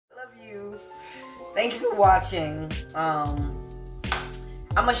Thank you for watching. I'm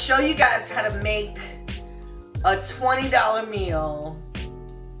gonna show you guys how to make a $20 meal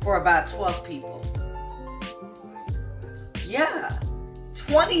for about 12 people. Yeah,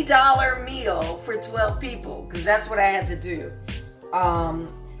 $20 meal for 12 people, because that's what I had to do.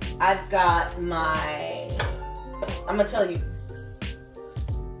 I've got my, I'm gonna tell you,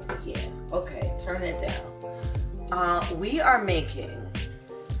 yeah, okay, turn it down. We are making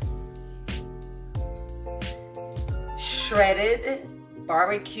shredded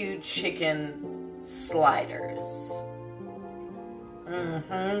barbecue chicken sliders.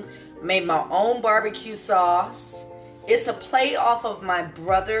 Made my own barbecue sauce. It's a play off of my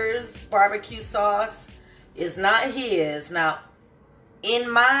brother's barbecue sauce. It's not his. Now,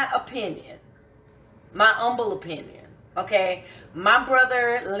 in my opinion, my humble opinion, okay, my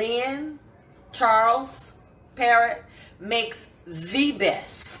brother Lynn Charles Parrott makes the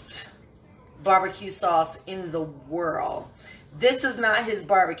best barbecue sauce in the world. This is not his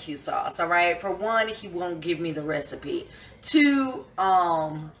barbecue sauce, all right? For one, he won't give me the recipe. Two,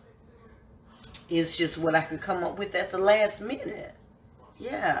 it's just what I could come up with at the last minute.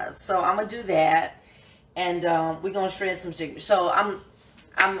 Yeah, so I'm gonna do that, and we're gonna shred some chicken. So I'm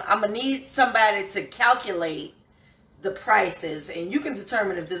gonna need somebody to calculate the prices, and you can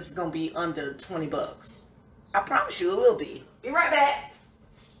determine if this is gonna be under 20 bucks. I promise you it will be. Be right back.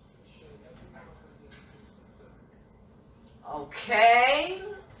 Okay.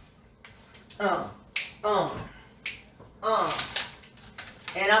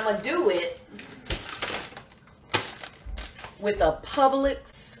 And I'm gonna do it with a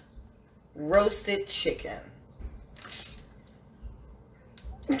Publix roasted chicken.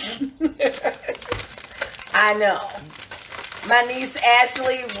 I know. My niece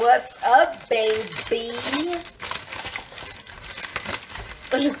Ashley, what's up, baby?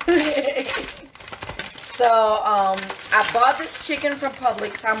 So, I bought this chicken from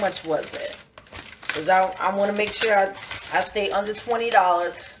Publix. How much was it? Because I want to make sure I stay under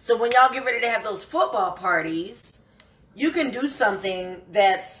 $20. So when y'all get ready to have those football parties, you can do something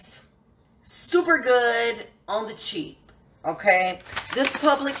that's super good on the cheap. Okay? This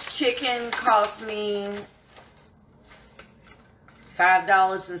Publix chicken cost me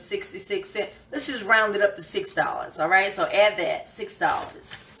 $5.66. Let's just round it up to $6. Alright? So add that.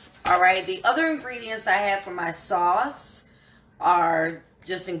 $6. Alright, the other ingredients I have for my sauce are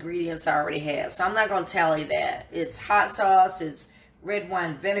just ingredients I already have. So I'm not going to tally that. It's hot sauce, it's red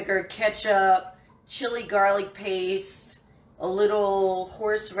wine vinegar, ketchup, chili garlic paste, a little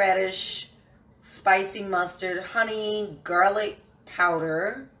horseradish, spicy mustard, honey, garlic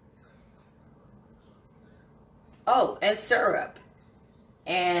powder. Oh, and syrup.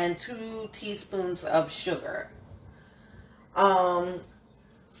 And 2 teaspoons of sugar.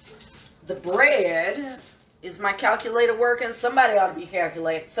 The bread, is my calculator working? Somebody ought to be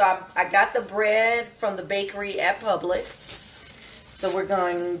calculating. So I got the bread from the bakery at Publix. So we're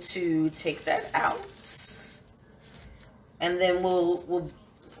going to take that out. And then we'll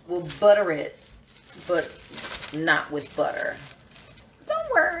butter it, but not with butter.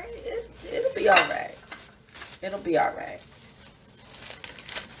 Don't worry, it'll be all right. It'll be all right.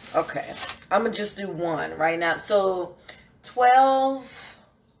 Okay, I'm gonna just do one right now. So 12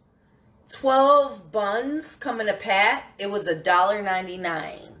 buns come in a pack. It was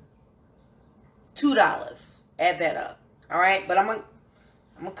 $1.99. $2. Add that up. All right, but I'm gonna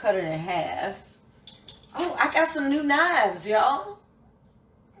cut it in half. Oh, I got some new knives, y'all.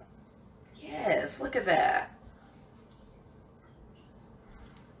 Yes, look at that.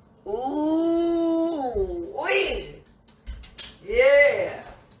 Ooh, wee. Yeah.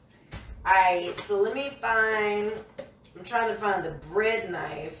 All right, so let me find. I'm trying to find the bread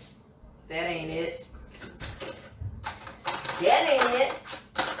knife. That ain't it. That ain't it.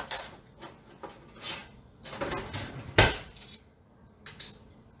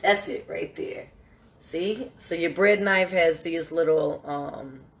 That's it right there. See? So your bread knife has these little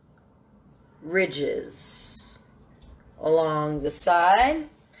ridges along the side.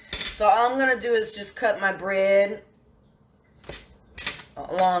 So all I'm going to do is just cut my bread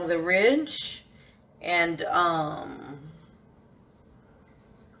along the ridge, and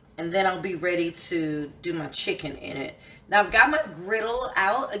then I'll be ready to do my chicken in it. Now I've got my griddle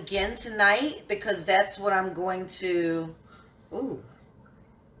out again tonight because that's what I'm going to do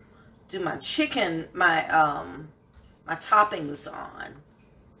my chicken, my toppings on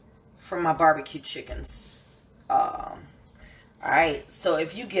for my barbecue chickens. Alright, so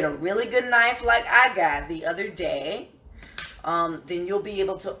if you get a really good knife like I got the other day, then you'll be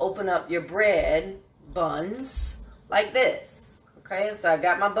able to open up your bread buns like this. Okay, so I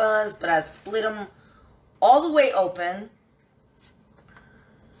got my buns, but I split them all the way open.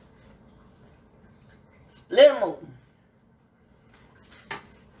 Split them open.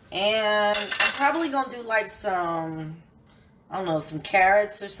 And I'm probably going to do like some, I don't know, some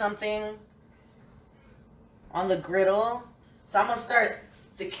carrots or something on the griddle. So I'm going to start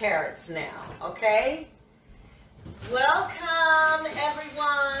the carrots now, okay? Welcome,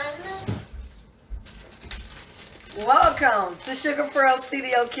 everyone. Welcome to Sugar Pearl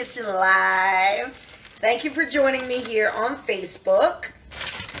Studio Kitchen Live. Thank you for joining me here on Facebook.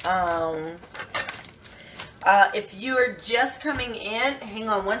 If you are just coming in, hang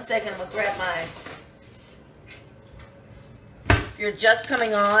on one second, I'm going to grab my... If you're just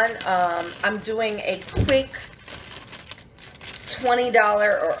coming on, I'm doing a quick $20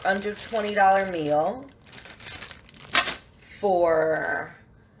 or under $20 meal for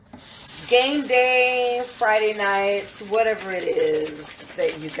game day, Friday nights, whatever it is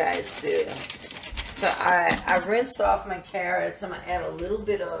that you guys do. So I rinse off my carrots. I'm going to add a little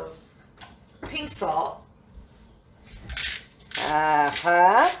bit of pink salt.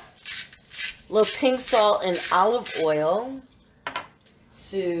 Little pink salt and olive oil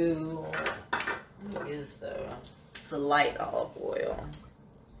to use the light olive oil.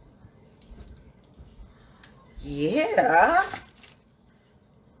 Yeah.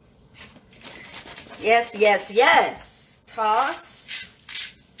 Yes, yes, yes. Toss.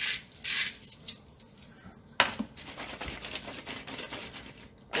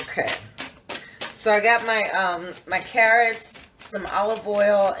 Okay. So I got my my carrots, some olive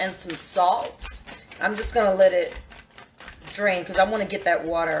oil, and some salt. I'm just gonna let it drain because I want to get that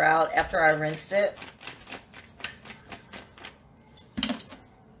water out after I rinsed it.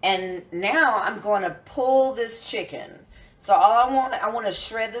 And now I'm going to pull this chicken. So all I want to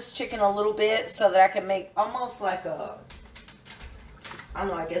shred this chicken a little bit so that I can make almost like a, I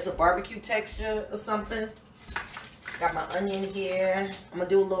don't know, I guess a barbecue texture or something. Got my onion here. I'm going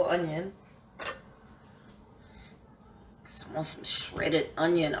to do a little onion. Because I want some shredded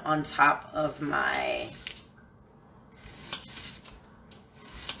onion on top of my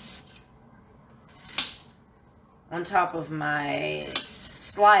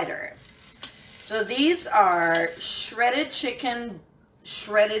slider. So these are shredded chicken,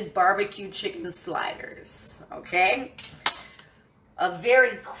 shredded barbecue chicken sliders, okay? A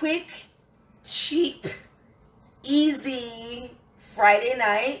very quick, cheap, easy Friday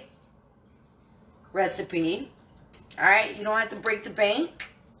night recipe. All right, you don't have to break the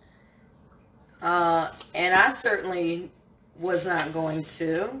bank. And I certainly was not going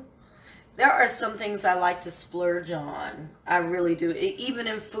to. There are some things I like to splurge on. I really do, even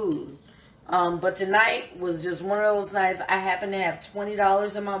in food. But tonight was just one of those nights. I happened to have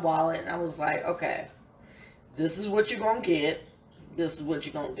 $20 in my wallet, and I was like, okay, this is what you're going to get. This is what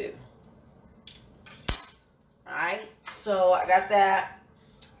you're going to do. Alright, so I got that.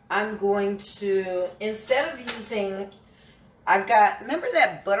 I'm going to, instead of using, remember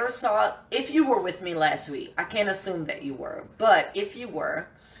that butter sauce? If you were with me last week, I can't assume that you were, but if you were,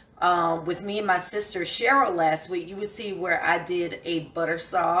 with me and my sister Cheryl last week, you would see where I did a butter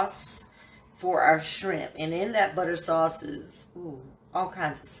sauce for our shrimp. And in that butter sauce is all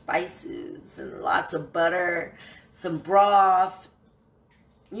kinds of spices and lots of butter, some broth,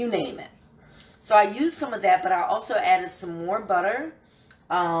 you name it. So I used some of that, but I also added some more butter.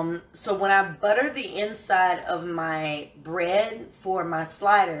 So when I butter the inside of my bread for my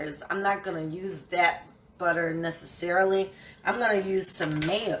sliders, I'm not going to use that butter necessarily. I'm going to use some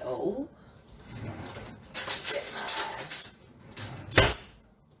mayo.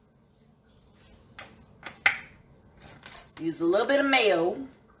 Use a little bit of mayo.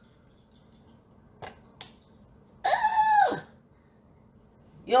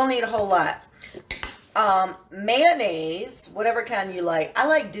 You don't need a whole lot. Mayonnaise, whatever kind you like. I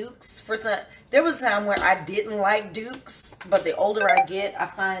like Duke's. There was a time where I didn't like Duke's, but the older I get, I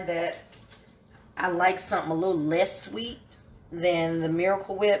find that I like something a little less sweet than the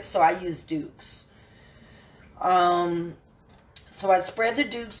Miracle Whip, so I use Duke's. So I spread the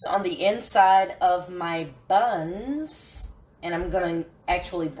Dukes on the inside of my buns, and I'm going to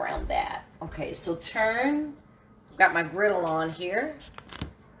actually brown that. Okay, so turn. I've got my griddle on here.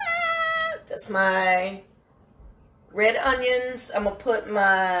 That's my red onions. I'm going to put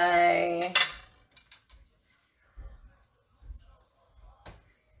my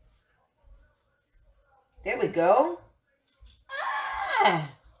there we go.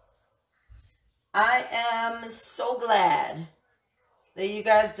 I am so glad that you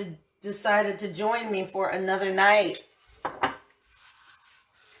guys decided to join me for another night.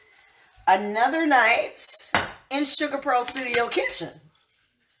 Another night in Sugar Pearl Studio Kitchen.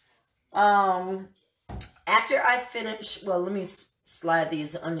 After I finish, well, let me slide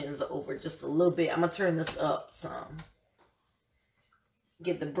these onions over just a little bit. I'm going to turn this up some.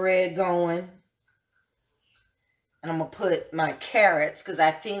 Get the bread going. And I'm going to put my carrots, because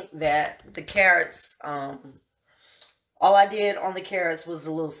I think that the carrots, all I did on the carrots was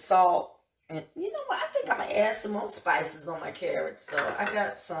a little salt. And you know what? I think I'm going to add some more spices on my carrots, though. I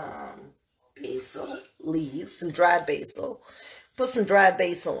got some basil leaves, some dried basil. Put some dried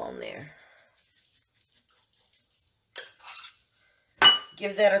basil on there.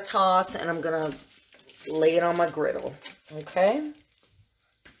 Give that a toss, and I'm going to lay it on my griddle. Okay?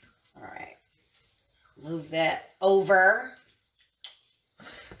 All right. Move that over.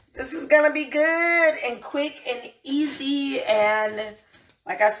 This is going to be good and quick and easy. And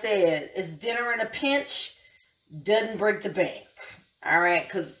like I said, it's dinner in a pinch. Doesn't break the bank. All right?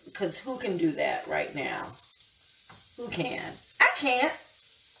 Because who can do that right now? Who can? I can't.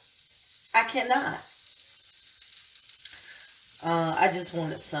 I cannot. I just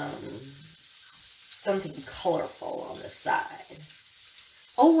wanted something colorful on the side.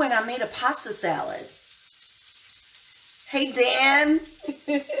 Oh, and I made a pasta salad. Hey, Dan.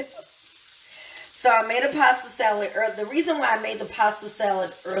 So I made a pasta salad. The reason why I made the pasta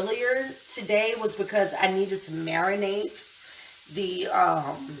salad earlier today was because I needed to marinate the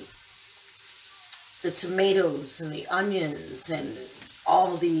tomatoes and the onions and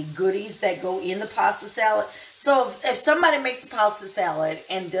all the goodies that go in the pasta salad. So if somebody makes a pasta salad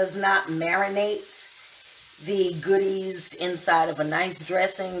and does not marinate the goodies inside of a nice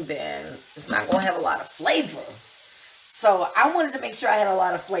dressing, then it's not going to have a lot of flavor. So I wanted to make sure I had a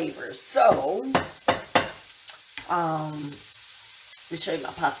lot of flavor. So, let me show you my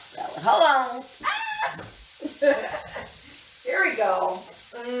pasta salad. Hold on. Ah! Here we go.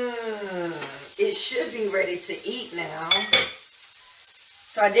 It should be ready to eat now.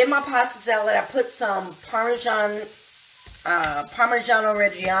 So I did my pasta salad. I put some Parmesan, Parmigiano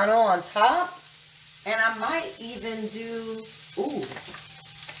Reggiano on top. And I might even do,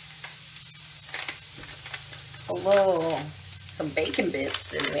 some bacon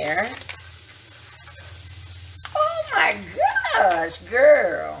bits in there. Oh my gosh,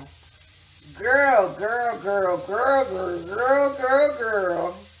 girl. Girl.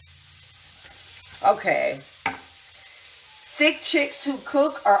 Okay. Thick chicks who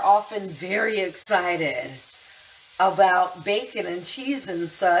cook are often very excited about bacon and cheese and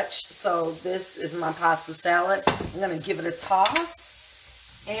such. So this is my pasta salad. I'm going to give it a toss.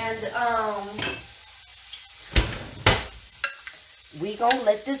 And we going to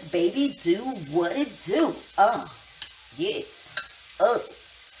let this baby do what it do. Yeah.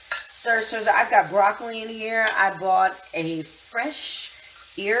 Sir, I've got broccoli in here. I bought a fresh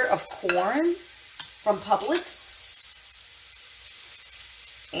ear of corn from Publix.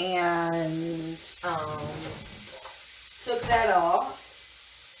 And took that off.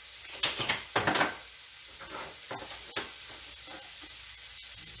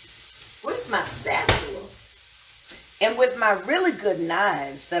 Where's my spatula? And with my really good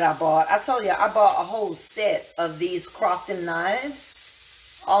knives that I bought, I told you I bought a whole set of these Crofton knives.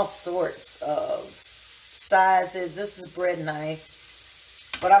 All sorts of sizes. This is bread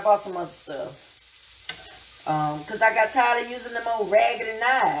knife. But I bought some other stuff. Because I got tired of using them old raggedy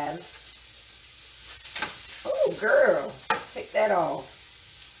knives. Oh, girl. Take that off.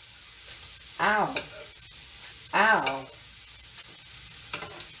 Ow. Ow.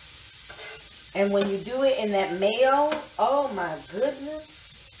 And when you do it in that mayo, oh my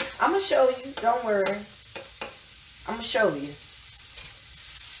goodness. I'm going to show you. Don't worry. I'm going to show you.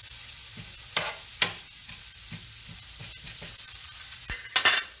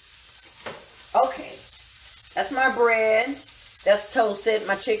 Okay. That's my bread. That's toasted.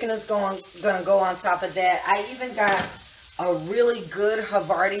 My chicken is gonna go on top of that. I even got a really good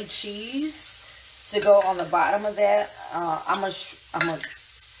Havarti cheese to go on the bottom of that. I'm gonna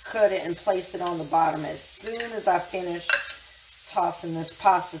cut it and place it on the bottom as soon as I finish tossing this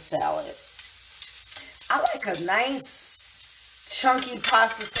pasta salad. I like a nice chunky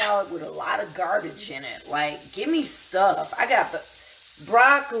pasta salad with a lot of garbage in it. Like, give me stuff. I got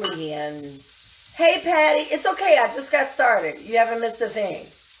broccoli and... Hey, Patty, it's okay. I just got started. You haven't missed a thing.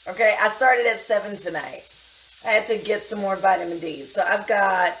 Okay, I started at 7 tonight. I had to get some more vitamin D. So I've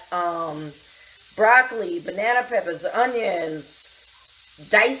got broccoli, banana peppers, onions,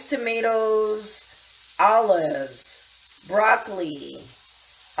 diced tomatoes, olives, broccoli,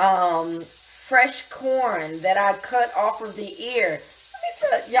 fresh corn that I cut off of the ear. Let me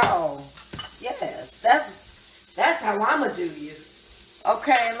tell y'all, yes, that's how I'ma do you.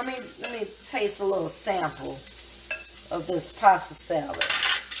 Okay, let me taste a little sample of this pasta salad.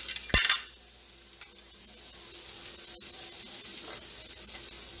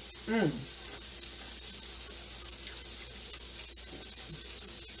 Mm.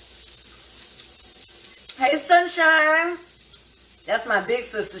 Hey, Sunshine. That's my big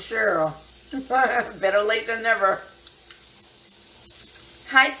sister, Cheryl. Better late than never.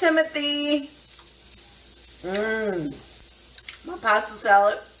 Hi, Timothy. Mmm. My pasta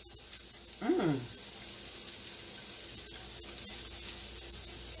salad. Mmm.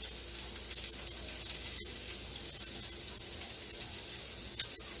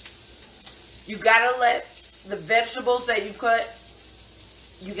 You gotta let the vegetables that you cut,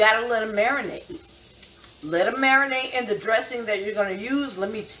 you gotta let them marinate. Let them marinate in the dressing that you're gonna use.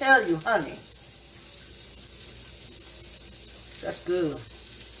 Let me tell you, honey. That's good.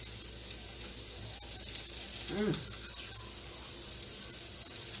 Mmm.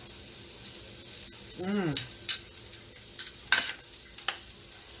 Mmm.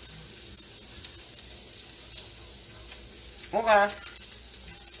 Okay.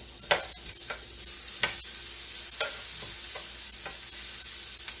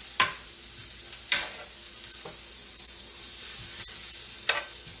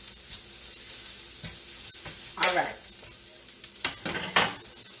 All right.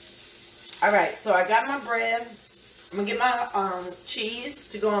 All right. So I got my bread. I'm gonna get my cheese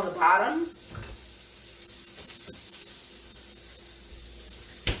to go on the bottom.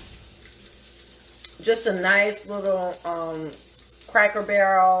 Just a nice little Cracker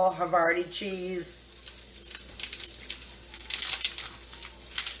Barrel Havarti cheese.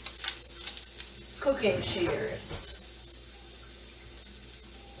 Cooking shears.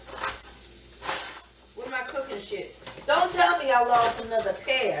 Where's my cooking shears? Don't tell me I lost another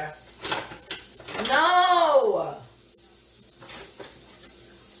pair. No!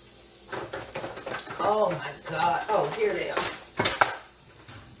 Oh my God. Oh, here they are.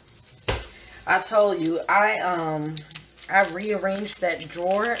 I told you, I rearranged that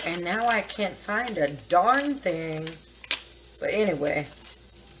drawer and now I can't find a darn thing. But anyway,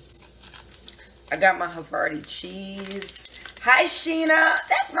 I got my Havarti cheese. Hi, Sheena.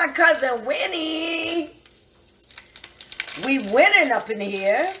 That's my cousin Winnie. We winning up in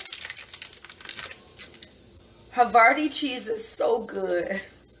here. Havarti cheese is so good.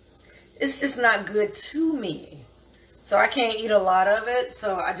 It's just not good to me. So I can't eat a lot of it.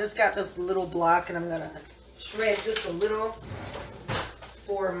 So I just got this little block and I'm going to shred just a little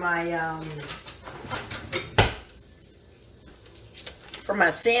for my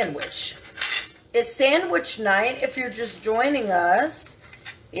sandwich. It's sandwich night. If you're just joining us,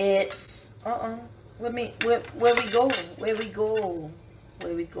 it's where we go? There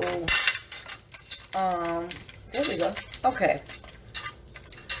we go. Okay.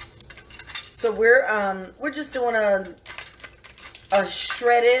 So we're just doing a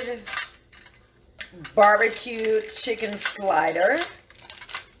shredded barbecue chicken slider.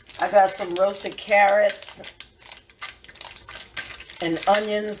 I got some roasted carrots and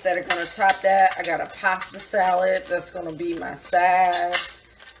onions that are going to top that. I got a pasta salad that's going to be my side.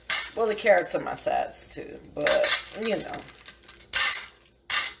 Well, the carrots are my sides too, but you know.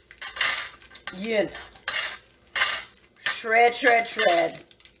 Shred, shred, shred.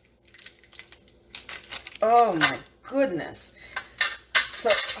 Oh my goodness. So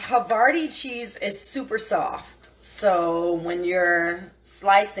Havarti cheese is super soft. So when you're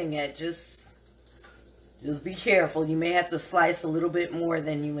slicing it, just be careful. You may have to slice a little bit more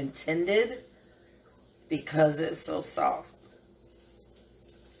than you intended because it's so soft.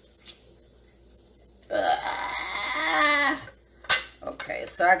 Okay,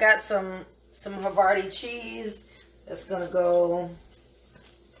 so I got some Havarti cheese that's gonna go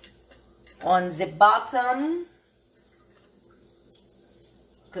on the bottom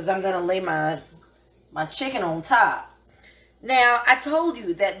because I'm gonna lay my chicken on top. Now I told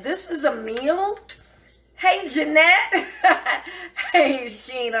you that this is a meal. Hey Jeanette. Hey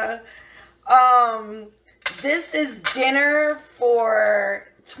Sheena. This is dinner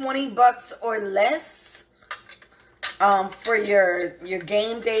for $20 or less. For your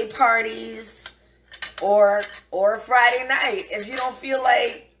game day parties or Friday night if you don't feel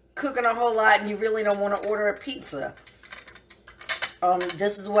like cooking a whole lot and you really don't want to order a pizza.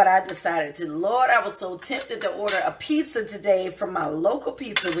 This is what I decided to. Lord, I was so tempted to order a pizza today from my local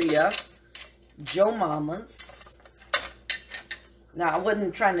pizzeria, Joe Mama's. Now, I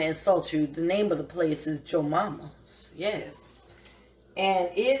wasn't trying to insult you. The name of the place is Joe Mama's. Yes.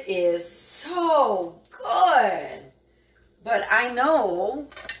 And it is so good. But I know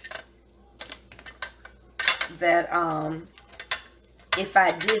that if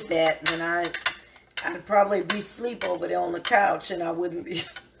I did that, then I'd probably be asleep over there on the couch and I wouldn't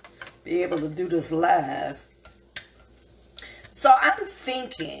be able to do this live. So I'm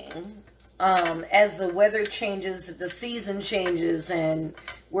thinking, as the weather changes, the season changes, and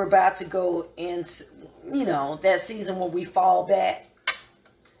we're about to go into, that season where we fall back,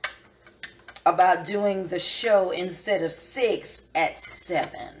 about doing the show instead of 6 at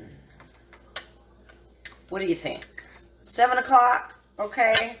 7. What do you think? 7 o'clock?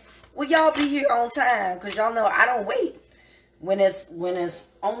 Okay. Will y'all be here on time? Because y'all know I don't wait. When it's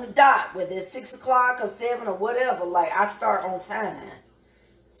on the dot, whether it's 6 o'clock or 7 or whatever, like, I start on time.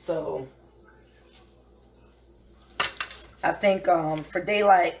 So I think for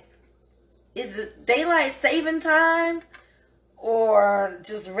daylight, is it daylight saving time or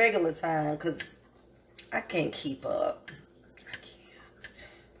just regular time? Because I can't keep up. I can't.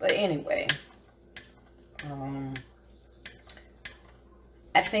 But anyway,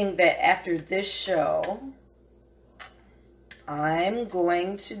 I think that after this show, I'm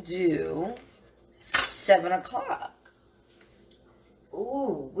going to do 7 o'clock.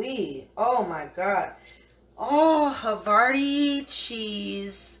 Ooh, oh my God. Oh, Havarti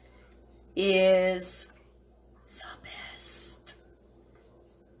cheese is the best.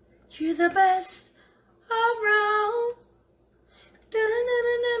 You're the best around.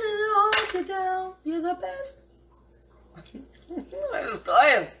 You're the best. That is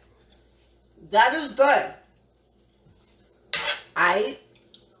good. That is good. I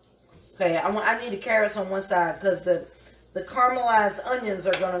need the carrots on one side because the caramelized onions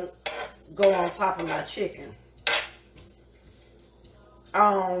are gonna go on top of my chicken.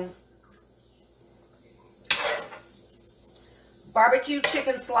 Barbecue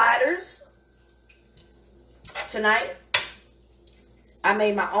chicken sliders tonight. I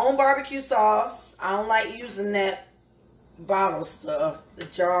made my own barbecue sauce. I don't like using that bottle stuff, the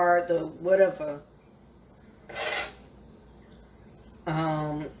jar, the whatever.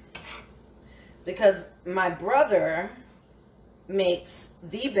 Because my brother makes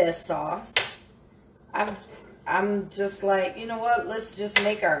the best sauce. I'm just like, you know what? Let's just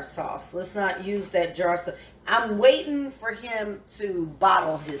make our sauce. Let's not use that jar stuff. I'm waiting for him to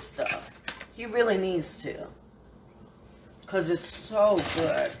bottle his stuff. He really needs to, because it's so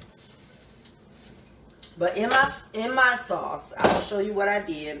good. But in my sauce, I'll show you what I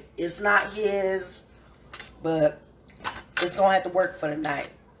did. It's not his, but it's gonna have to work for the night.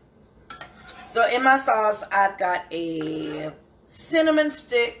 So in my sauce, I've got a cinnamon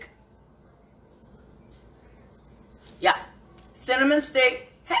stick. Yeah, cinnamon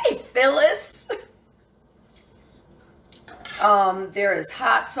stick. Hey, Phyllis. There is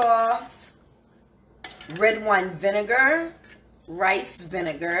hot sauce, red wine vinegar, rice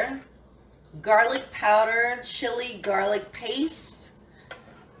vinegar, garlic powder, chili garlic paste,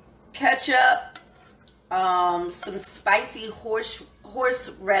 ketchup, some spicy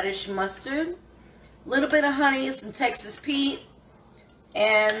horseradish mustard, a little bit of honey, some Texas Pete,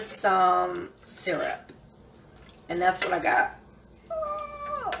 and some syrup. And that's what I got.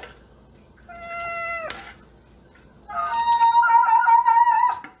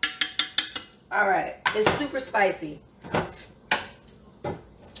 All right, it's super spicy.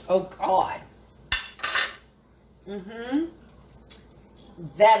 Oh God.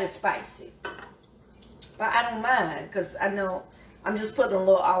 That is spicy. But I don't mind, because I know I'm just putting a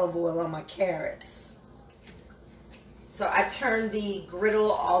little olive oil on my carrots. So I turned the griddle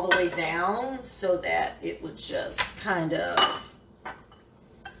all the way down so that it would just kind of,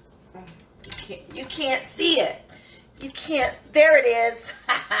 you can't see it. You can't, there it is.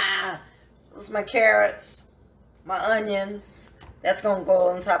 Those are my carrots, my onions. That's going to go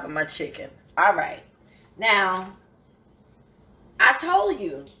on top of my chicken. All right. Now, I told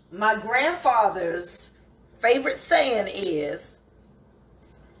you, my grandfather's favorite saying is,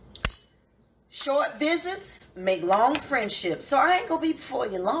 short visits make long friendships. So I ain't going to be before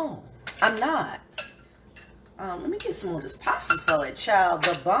you long. I'm not. Let me get some of this pasta salad, child.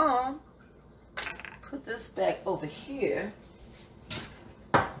 The bomb. Put this back over here.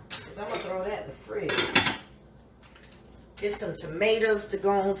 I'm going to throw that in the fridge. Get some tomatoes to go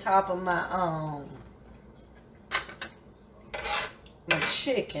on top of my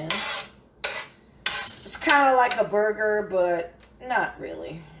chicken. It's kind of like a burger, but not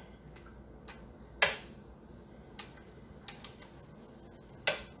really.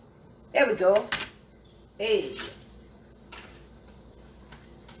 There we go. Hey.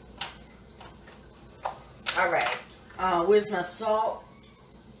 All right. Where's my salt?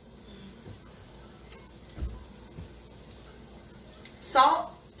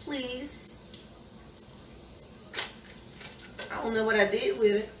 Salt, please. I don't know what I did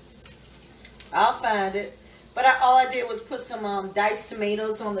with it. I'll find it. But all I did was put some diced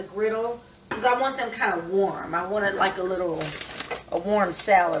tomatoes on the griddle because I want them kind of warm. I wanted like a warm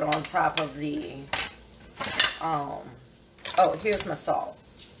salad on top of the, oh, here's my salt.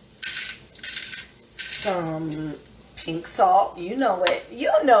 Some pink salt. You know it. You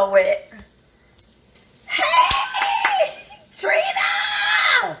know it. Hey!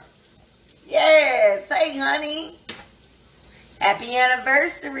 Trina! Yes. Hey, honey. Happy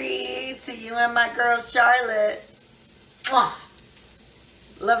anniversary to you and my girl, Charlotte. Mwah.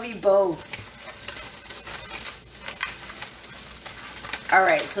 Love you both. All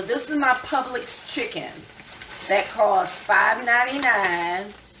right, so this is my Publix chicken that costs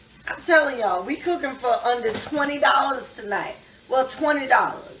 $5.99. I'm telling y'all, we cooking for under $20 tonight. Well, $20.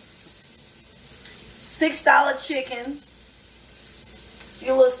 $6 chicken.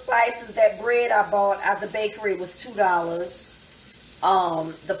 Few little spices. That bread I bought at the bakery was $2.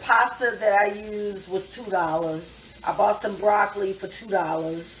 The pasta that I used was $2. I bought some broccoli for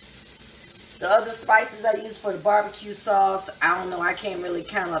 $2. The other spices I used for the barbecue sauce, I don't know. I can't really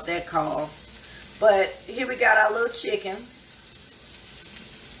count up that cost. But here we got our little chicken.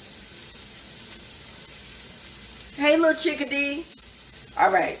 Hey, little chickadee. All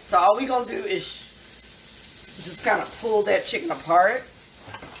right, so all we gonna do is just kind of pull that chicken apart.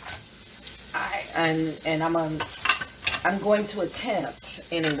 All right, and I'm going to attempt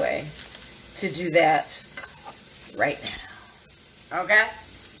anyway to do that right now. Okay?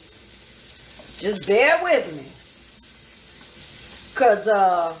 Just bear with me. Because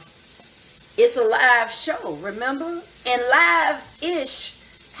it's a live show, remember? And live-ish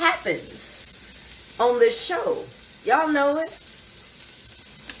happens on this show. Y'all know it.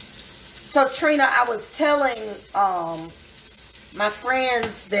 So, Trina, I was telling my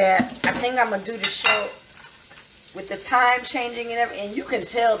friends that I think I'm going to do the show with the time changing and everything. And you can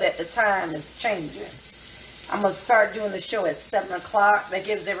tell that the time is changing. I'm going to start doing the show at 7 o'clock. That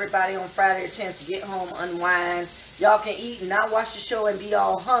gives everybody on Friday a chance to get home, unwind. Y'all can eat and not watch the show and be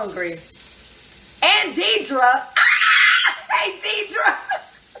all hungry. And Deidre. Hey, Deidre.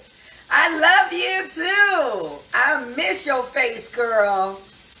 I love you, too. I miss your face, girl.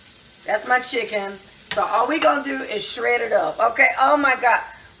 That's my chicken. So all we going to do is shred it up. Okay? Oh, my God.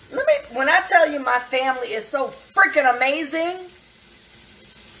 When I tell you my family is so freaking amazing.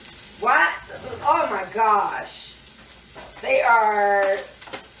 What? Oh my gosh. They are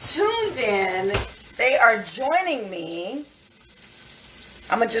tuned in. They are joining me.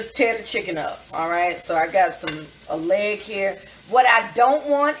 I'm going to just tear the chicken up. All right. So I got a leg here. What I don't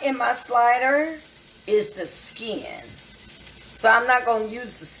want in my slider is the skin. So I'm not going to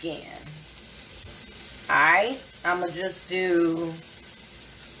use the skin. All right. I'm going to just do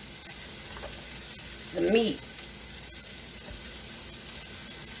the meat.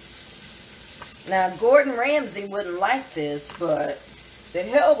 Now, Gordon Ramsay wouldn't like this, but the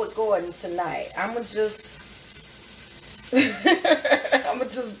hell with Gordon tonight. I'm going to just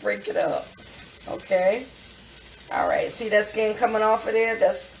break it up. Okay? All right. See that skin coming off of there?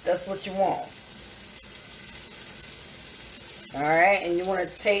 That's what you want. All right. And you want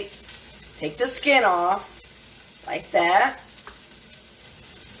to take the skin off like that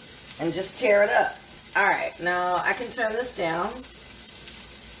and just tear it up. All right. Now, I can turn this down.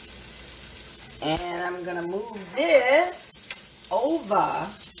 And I'm going to move this over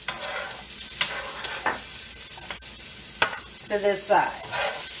to this side.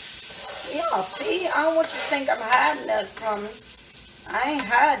 Y'all see, I don't want you to think I'm hiding that from you. I ain't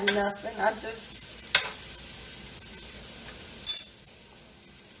hiding nothing.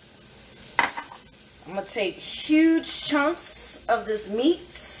 I'm going to take huge chunks of this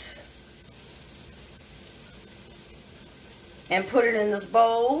meat and put it in this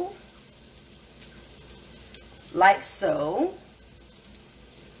bowl. Like so.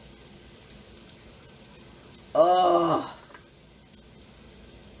 Oh.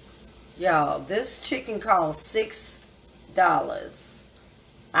 Y'all, this chicken costs $6.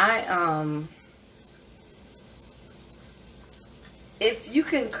 If you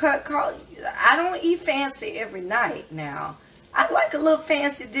can I don't eat fancy every night now. I like a little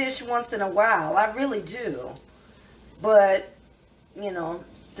fancy dish once in a while. I really do. But, you know,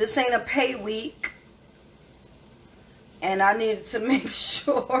 this ain't a pay week. And I needed to make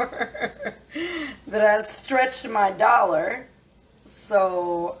sure that I stretched my dollar.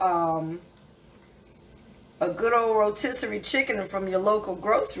 So, a good old rotisserie chicken from your local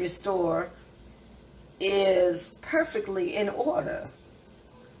grocery store is perfectly in order.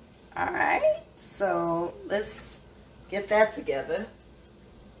 Alright, so let's get that together.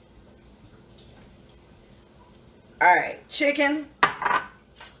 Alright, chicken.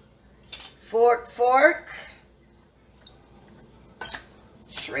 Fork.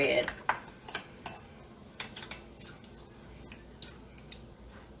 Shred.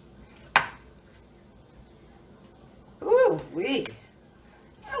 wee.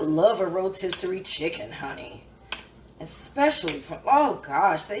 I love a rotisserie chicken, honey. Especially from, oh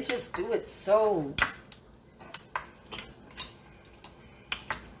gosh, they just do it so.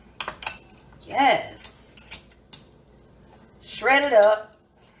 Yes. Shred it up.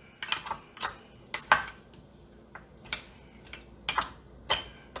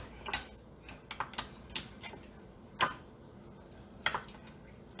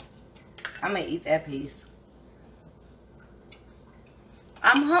 I'm gonna eat that piece.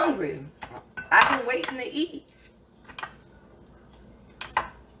 I'm hungry. I've been waiting to eat.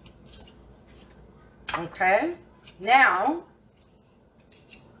 Okay. Now,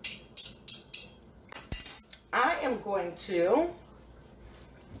 I am going to,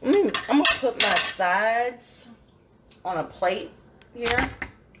 I'm going to put my sides on a plate here.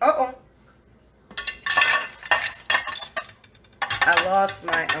 Uh-oh. I lost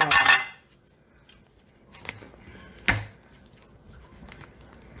my,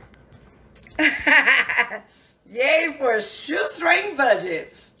 yay for a shoestring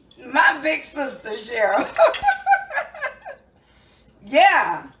budget. My big sister, Cheryl.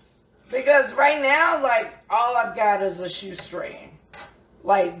 Yeah. Because right now, like, all I've got is a shoestring.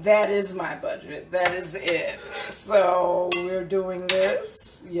 Like, that is my budget. That is it. So, we're doing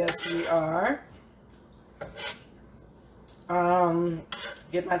this. Yes, we are.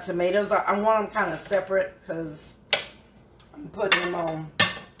 Get my tomatoes. I want them kind of separate because I'm putting them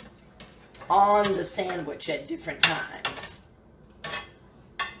on the sandwich at different times.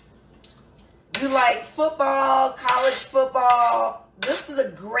 You like football, college football? This is a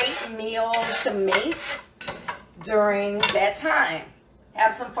great meal to make during that time.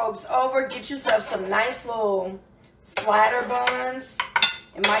 Have some folks over, get yourself some nice little slider buns.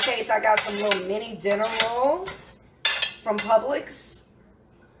 In my case, I got some little mini dinner rolls from Publix.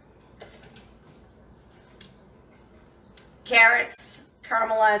 Carrots,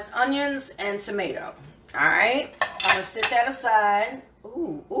 caramelized onions, and tomato. All right, I'm gonna set that aside.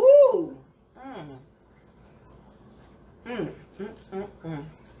 Ooh, ooh.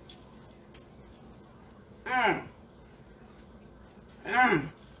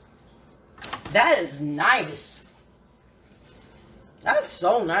 That is nice. That's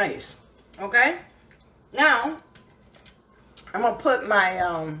so nice. Okay. Now, I'm gonna put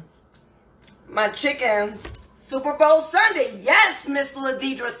my my chicken Super Bowl Sunday. Yes, Miss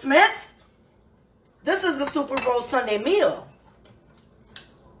Ladidra Smith. This is a Super Bowl Sunday meal.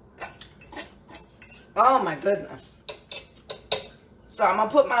 Oh my goodness. So I'm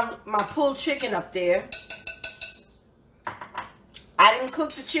gonna put my pulled chicken up there. I didn't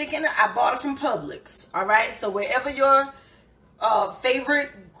cook the chicken. I bought it from Publix. All right. So wherever your favorite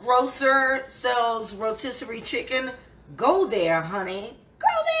grocer sells rotisserie chicken, go there, honey. Go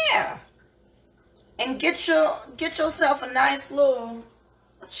there and get yourself a nice little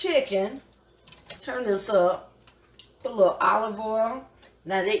chicken. Turn this up. Put a little olive oil.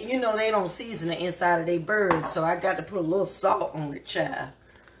 Now, you know they don't season the inside of their bird, so I got to put a little salt on it, child.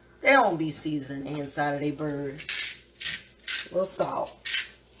 They don't be seasoning the inside of their bird. A little salt.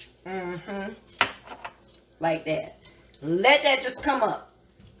 Like that. Let that just come up.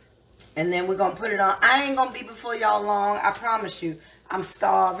 And then we're going to put it on. I ain't going to be before y'all long. I promise you. I'm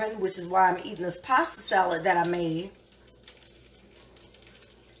starving, which is why I'm eating this pasta salad that I made.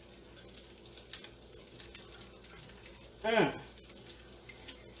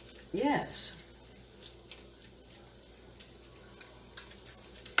 Yes.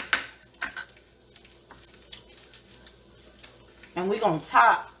 And we're going to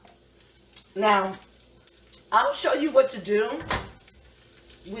top. Now, I'll show you what to do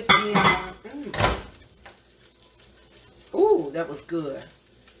with the, ooh, that was good.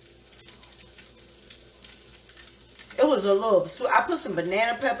 It was a little sweet. I put some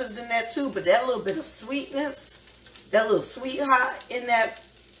banana peppers in there too, but that little bit of sweetness, that little sweet hot in that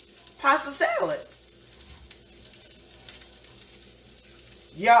pasta salad.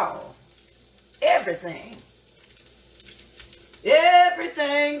 Y'all, everything.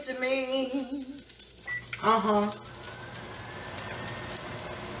 Everything to me.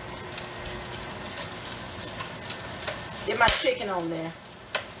 Get my chicken on there.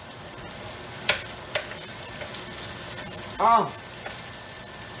 Oh.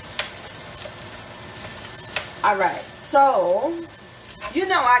 All right. So, you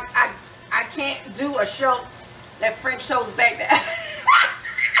know I can't do a show that French toast back there.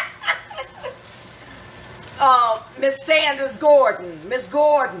 Miss Sanders Gordon. Miss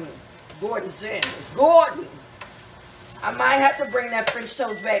Gordon. Gordon Sanders. Gordon. I might have to bring that French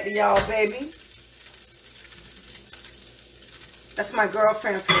toast back to y'all, baby. That's my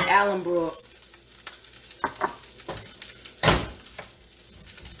girlfriend from Allenbrook.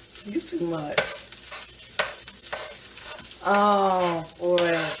 You too much. Oh,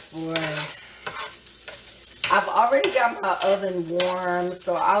 boy. I've already got my oven warm,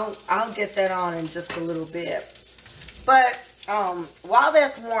 so I'll get that on in just a little bit. But while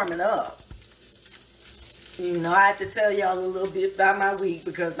that's warming up, you know, I have to tell y'all a little bit about my week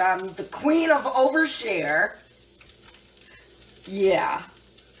because I'm the queen of overshare. Yeah.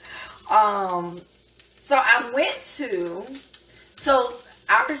 So I went to, so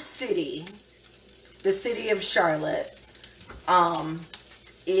our city, the city of Charlotte,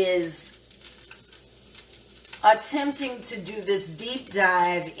 is attempting to do this deep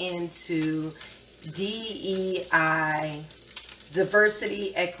dive into DEI,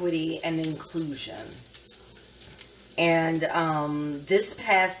 diversity, equity, and inclusion. And this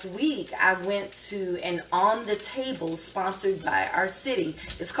past week, I went to an On the Table sponsored by our city.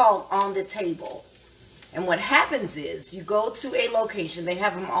 It's called On the Table. And what happens is you go to a location, they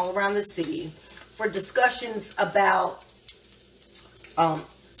have them all around the city, for discussions about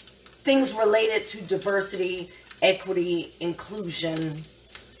things related to diversity, equity, inclusion.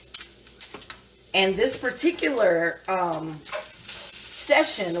 And this particular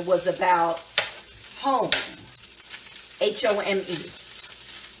session was about home. H-O-M-E.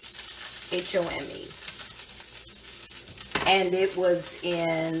 H-O-M-E. And it was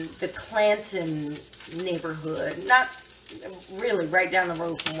in the Clanton neighborhood. Not really right down the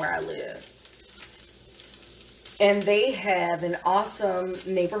road from where I live. And they have an awesome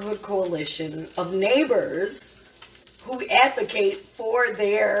neighborhood coalition of neighbors who advocate for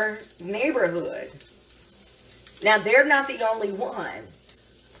their neighborhood. Now, they're not the only one.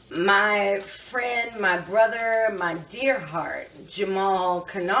 My friend, my brother, my dear heart, Jamal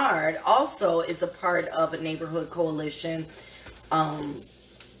Kennard, also is a part of a neighborhood coalition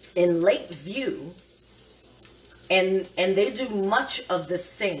in Lakeview. And they do much of the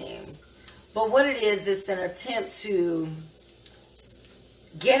same. But what it is, it's an attempt to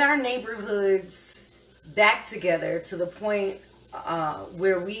get our neighborhoods back together to the point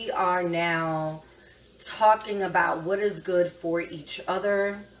where we are now talking about what is good for each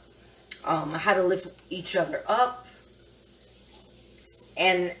other, how to lift each other up,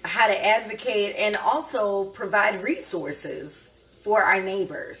 and how to advocate and also provide resources for our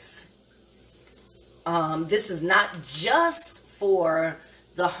neighbors. This is not just for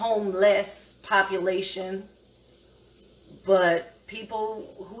the homeless population, but people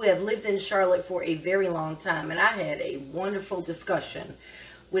who have lived in Charlotte for a very long time. And I had a wonderful discussion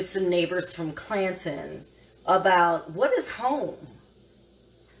with some neighbors from Clanton about what is home?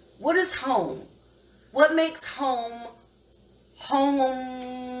 What is home? What makes home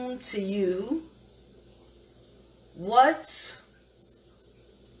home to you? What,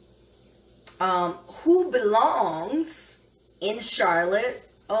 who belongs in Charlotte?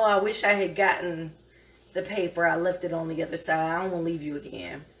 Oh, I wish I had gotten the paper. I left it on the other side. I don't want to leave you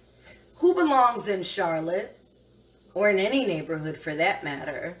again. Who belongs in Charlotte, or in any neighborhood for that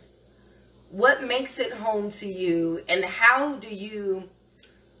matter? What makes it home to you, and how do you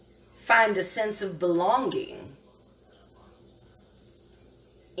find a sense of belonging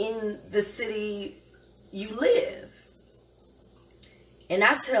in the city you live? And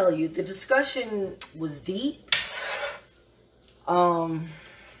I tell you, the discussion was deep.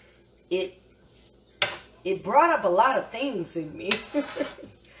 It brought up a lot of things in me.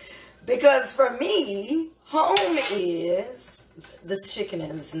 Because for me, home is, this chicken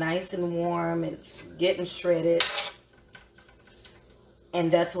is nice and warm, it's getting shredded,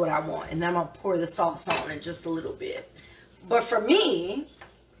 and that's what I want. And I'm going to pour the sauce on it just a little bit. But for me,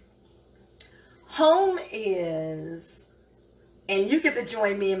 home is, and you get to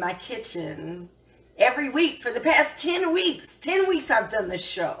join me in my kitchen every week for the past 10 weeks. 10 weeks I've done this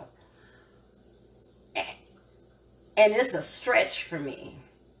show. And it's a stretch for me,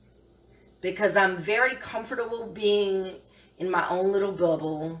 because I'm very comfortable being in my own little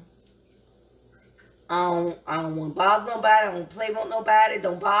bubble. I don't want to bother nobody. I don't want to play with nobody.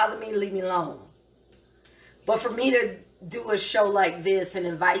 Don't bother me. Leave me alone. But for me to do a show like this and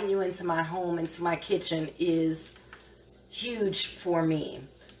invite you into my home, into my kitchen, is huge for me.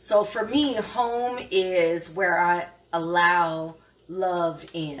 So for me, home is where I allow love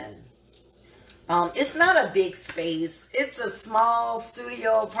in. It's not a big space. It's a small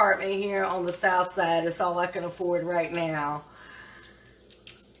studio apartment here on the south side. It's all I can afford right now.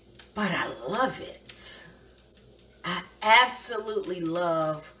 But I love it. I absolutely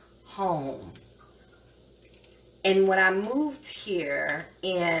love home. And when I moved here,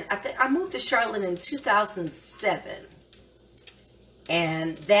 and I moved to Charlotte in 2007.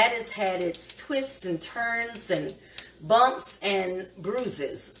 And that has had its twists and turns and bumps and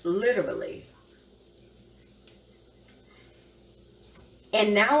bruises, literally.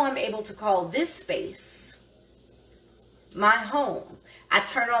 And now I'm able to call this space my home. I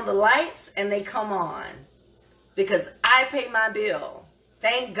turn on the lights and they come on because I pay my bill.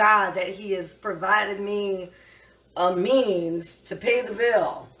 Thank God that He has provided me a means to pay the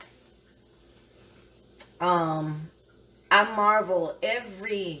bill. I marvel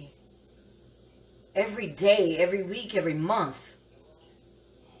every day, every week, every month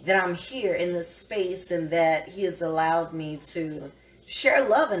that I'm here in this space and that He has allowed me to share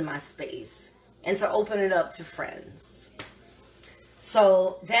love in my space and to open it up to friends.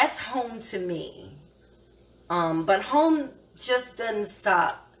 So that's home to me. But home just doesn't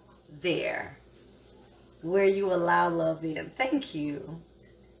stop there. Where you allow love in. Thank you,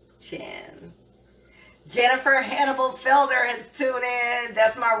 Jan. Jennifer Hannibal Felder has tuned in.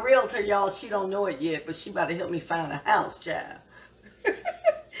 That's my realtor, y'all. She don't know it yet, but she about to help me find a house, child.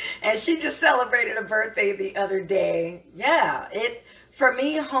 And she just celebrated a birthday the other day. Yeah, for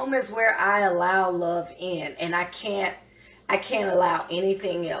me, home is where I allow love in, and I can't allow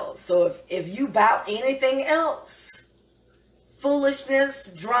anything else. So if you bout anything else,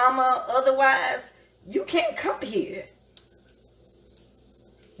 foolishness, drama, otherwise, you can't come here.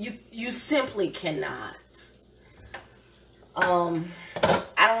 You simply cannot. I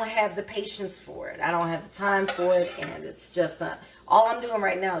don't have the patience for it. I don't have the time for it, and it's just not. All I'm doing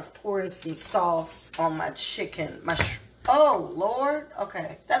right now is pouring some sauce on my chicken. Oh Lord.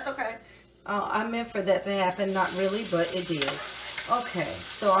 Okay, that's okay. I meant for that to happen, not really, but it did. Okay,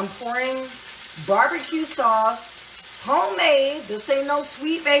 so I'm pouring barbecue sauce, homemade. This ain't no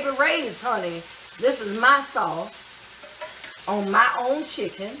Sweet Baby Ray's, honey. This is my sauce on my own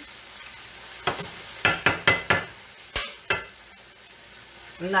chicken.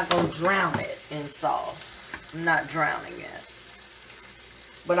 I'm not going to drown it in sauce. I'm not drowning it.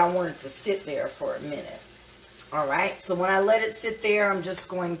 But I want it to sit there for a minute. Alright, so when I let it sit there, I'm just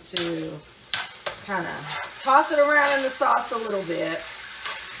going to kind of toss it around in the sauce a little bit.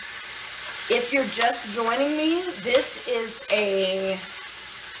 If you're just joining me, this is a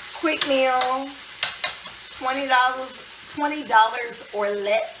quick meal, $20 or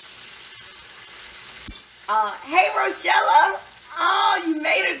less. Hey, Rochella. Oh, you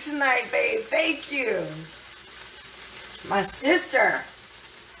made it tonight, babe. Thank you. My sister.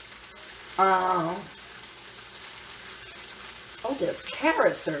 Oh, those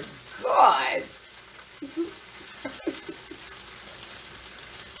carrots are good.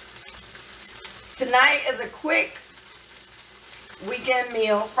 Tonight is a quick weekend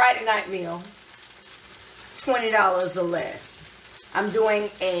meal, Friday night meal. $20 or less. I'm doing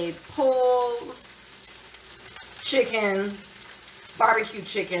a pulled chicken, barbecue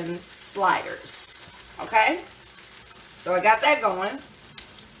chicken sliders. Okay? So I got that going.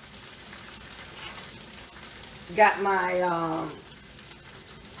 Got my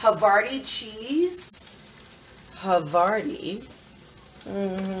Havarti cheese. Havarti.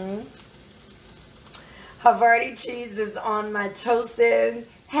 Havarti cheese is on my toasted.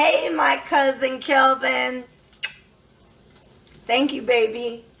 Hey, my cousin Kelvin. Thank you,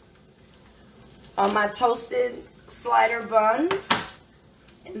 baby. On my toasted slider buns.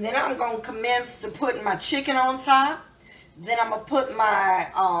 And then I'm going to commence to put my chicken on top. Then I'm going to put my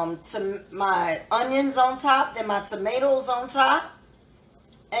my onions on top. Then my tomatoes on top.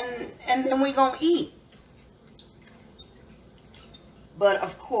 And then we're going to eat. But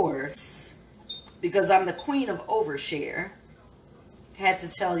of course, because I'm the queen of overshare, had to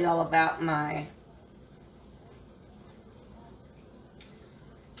tell y'all about my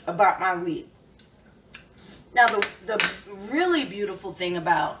week. Now the really beautiful thing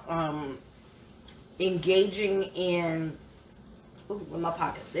about engaging in in my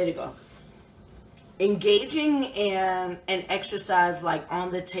pockets, there you go. Engaging in an exercise like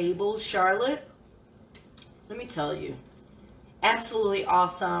on the table, Charlotte, let me tell you, absolutely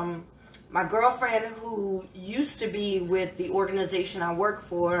awesome. My girlfriend, who used to be with the organization I work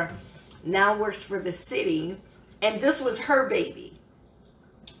for, now works for the city, and this was her baby.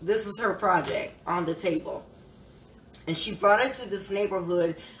 This is her project, On the Table. And she brought it to this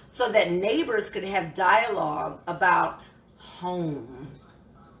neighborhood so that neighbors could have dialogue about home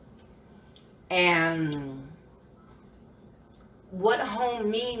and what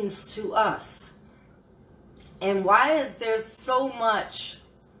home means to us. And why is there so much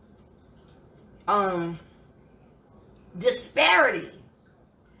disparity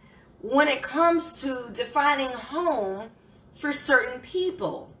when it comes to defining home for certain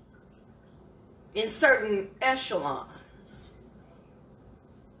people in certain echelons?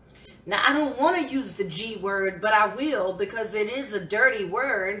 Now, I don't want to use the G word, but I will because it is a dirty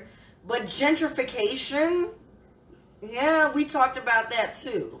word. But gentrification, yeah, we talked about that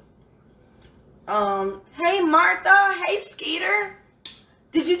too. Hey, Martha. Hey, Skeeter.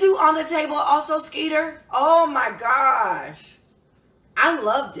 Did you do On the Table also, Skeeter? Oh, my gosh. I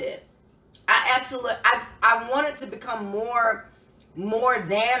loved it. I want it to become more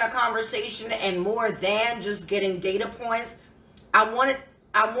than a conversation and more than just getting data points. I want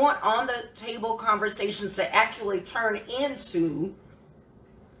On the Table conversations to actually turn into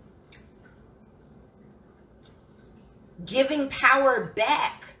giving power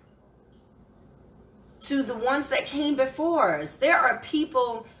back to the ones that came before us. There are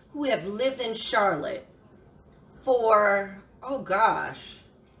people who have lived in Charlotte for, oh gosh,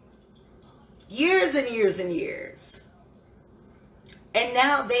 years and years and years. And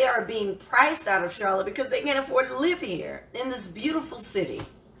now they are being priced out of Charlotte because they can't afford to live here in this beautiful city.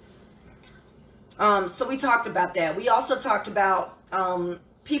 So we talked about that. We also talked about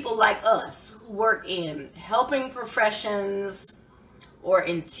people like us who work in helping professions or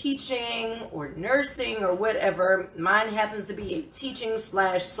in teaching or nursing or whatever. Mine happens to be a teaching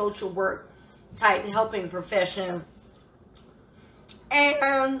 / social work type helping profession.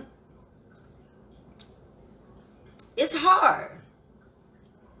 And it's hard.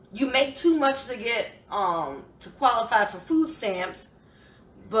 You make too much to get to qualify for food stamps,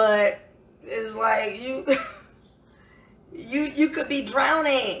 but it's like you could be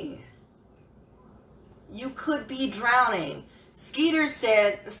drowning. You could be drowning. Skeeter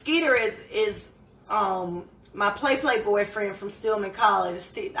is my play boyfriend from Stillman College.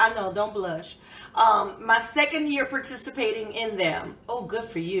 I know, don't blush. My second year participating in them. Oh, good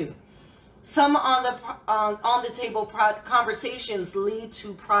for you. Some on the table conversations lead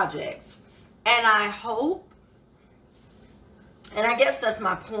to projects. And I hope, and I guess that's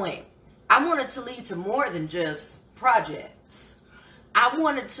my point, I want it to lead to more than just projects. I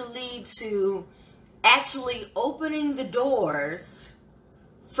want it to lead to actually opening the doors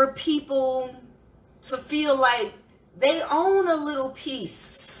for people to feel like they own a little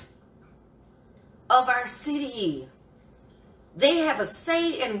piece of our city. They have a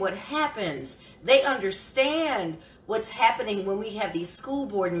say in what happens. They understand what's happening when we have these school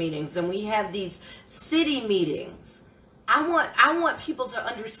board meetings and we have these city meetings. I want people to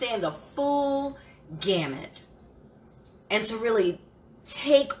understand the full gamut and to really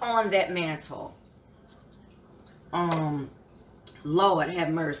take on that mantle. Lord have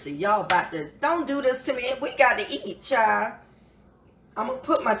mercy. Y'all about to, don't do this to me. We got to eat, child. I'm going to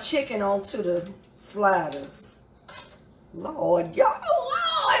put my chicken onto the sliders. Lord, y'all,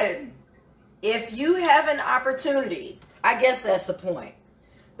 Lord. If you have an opportunity, I guess that's the point.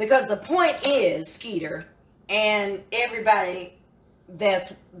 Because the point is, Skeeter, and everybody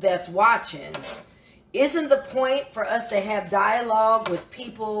that's watching, isn't the point for us to have dialogue with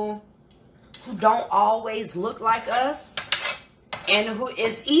people who don't always look like us? And who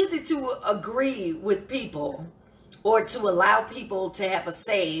it's easy to agree with people or to allow people to have a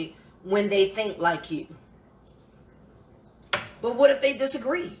say when they think like you. But what if they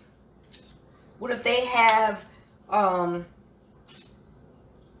disagree? What if they have a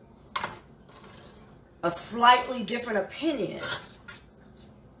slightly different opinion?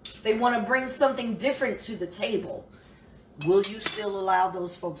 They want to bring something different to the table. Will you still allow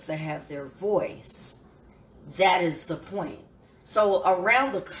those folks to have their voice? That is the point. So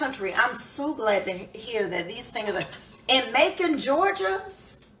around the country, I'm so glad to hear that these things are in Macon, Georgia.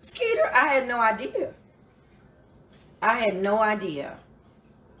 Skeeter, I had no idea. I had no idea,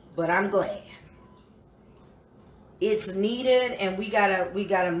 but I'm glad. It's needed, and we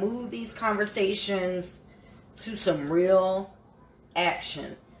gotta move these conversations to some real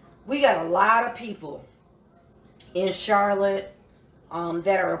action. We got a lot of people in Charlotte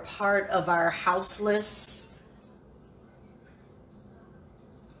that are a part of our houseless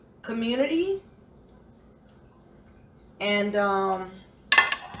community, and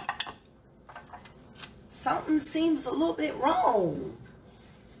something seems a little bit wrong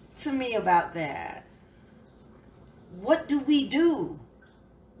to me about that. What do we do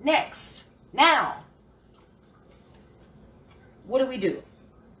next? Now, what do we do?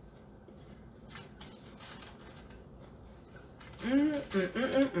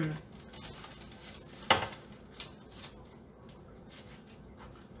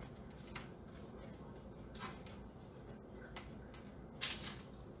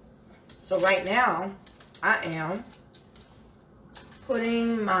 So right now, I am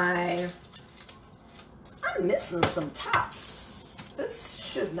putting I'm missing some tops. This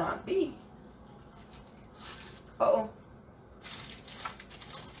should not be. Uh-oh.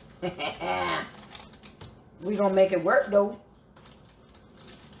 We gonna make it work though.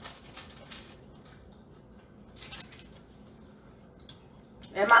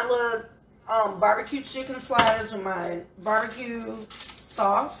 And my little barbecue chicken sliders with my barbecue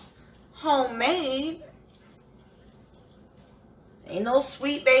sauce, homemade. Ain't no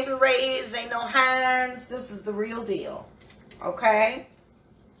Sweet Baby Ray's, ain't no Heinz. This is the real deal. Okay?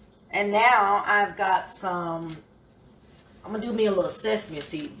 And now I've got some, I'm going to do me a little sesame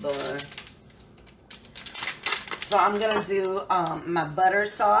seed bun. So I'm going to do my butter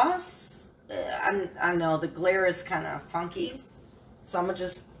sauce. I know the glare is kind of funky. So I'm going to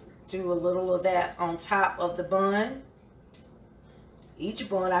just do a little of that on top of the bun. Each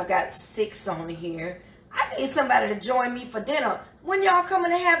bun, I've got 6 on here. I need somebody to join me for dinner. When y'all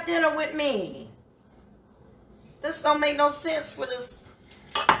coming to have dinner with me? This don't make no sense for this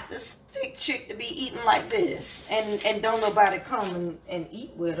thick chick to be eating like this. And don't nobody come and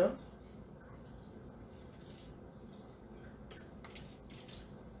eat with her.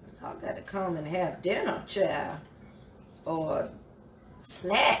 Y'all got to come and have dinner, child. Or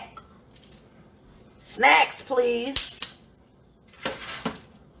snack. Snacks, please.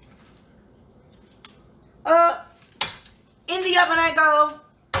 In the oven I go.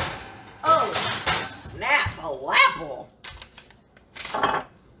 Oh, snap a lapple.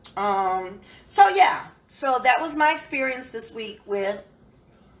 So yeah. So that was my experience this week with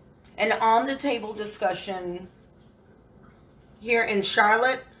an on-the-table discussion here in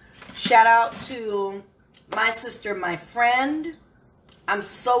Charlotte. Shout out to my sister, my friend. I'm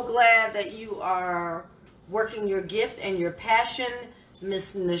so glad that you are working your gift and your passion,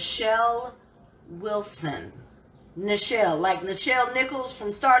 Miss Nichelle Wilson. Nichelle, like Nichelle Nichols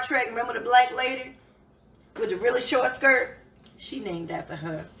from Star Trek. Remember the black lady with the really short skirt? She named after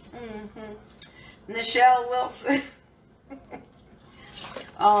her. Nichelle Wilson.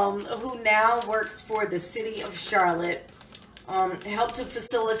 Who now works for the city of Charlotte. Helped to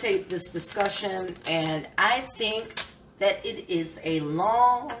facilitate this discussion. And I think that it is a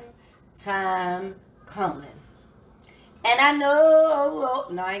long time coming. And I know,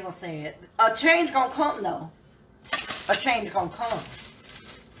 no, I ain't gonna say it. A change gonna come though. A change gonna come.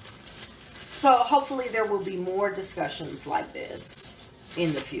 So hopefully there will be more discussions like this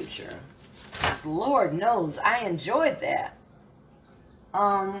in the future. Because Lord knows I enjoyed that.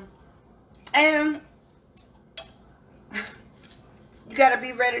 And you gotta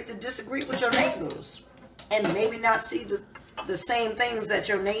be ready to disagree with your neighbors. And maybe not see the same things that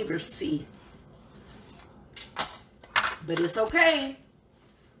your neighbors see. But it's okay.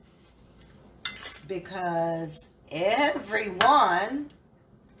 Because everyone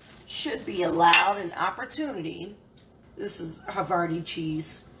should be allowed an opportunity. This is Havarti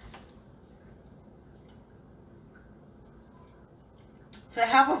cheese. To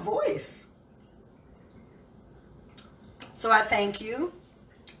have a voice. So I thank you.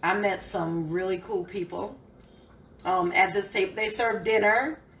 I met some really cool people at this table. They serve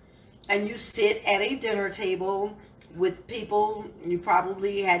dinner. And you sit at a dinner table with people you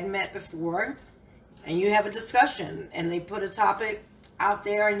probably hadn't met before. And you have a discussion, and they put a topic out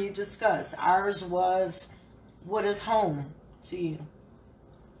there and you discuss. Ours was, what is home to you?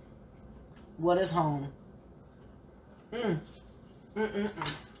 What is home? I'm going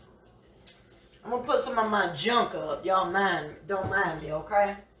to put some of my junk up. Y'all don't mind me,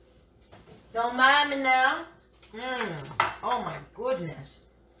 okay? Don't mind me now. Oh my goodness.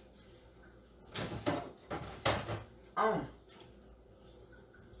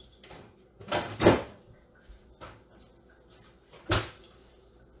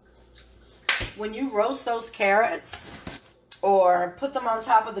 When you roast those carrots or put them on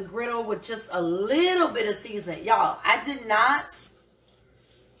top of the griddle with just a little bit of seasoning. Y'all, I did not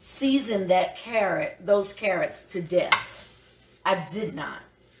season those carrots to death. I did not.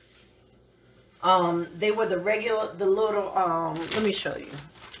 They were the little, let me show you.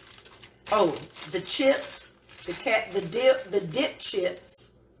 Oh, the chips, the dip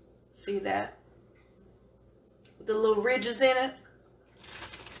chips. See that? With the little ridges in it.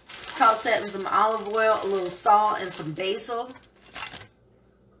 Toss that in some olive oil, a little salt, and some basil.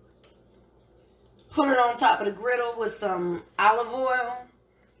 Put it on top of the griddle with some olive oil.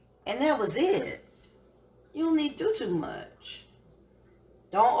 And that was it. You don't need to do too much.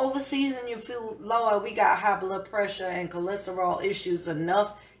 Don't over season your food. Lord, we got high blood pressure and cholesterol issues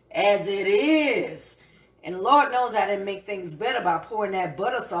enough as it is. And Lord knows I didn't make things better by pouring that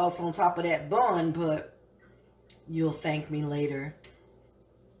butter sauce on top of that bun, but you'll thank me later.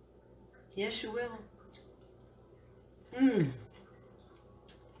 Yes, you will.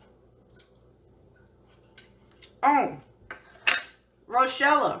 Oh,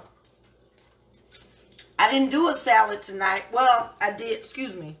 Rochella, I didn't do a salad tonight. Well, I did,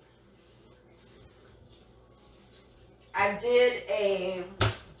 excuse me. I did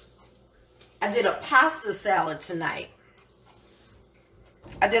a pasta salad tonight.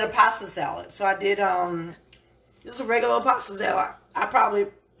 I did a pasta salad. So I did, just a regular pasta salad. I probably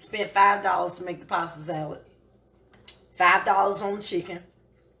spent $5 to make the pasta salad. $5 on chicken.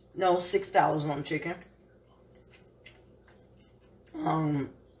 No, $6 on chicken.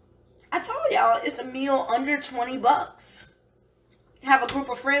 I told y'all it's a meal under 20 bucks. Have a group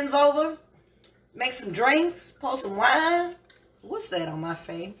of friends over. Make some drinks. Pour some wine. What's that on my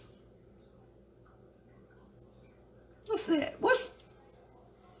face? What's that?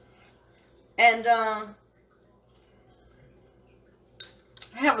 And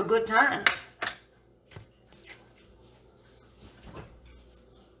have a good time.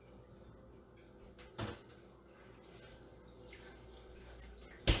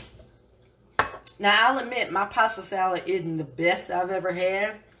 Now, I'll admit, my pasta salad isn't the best I've ever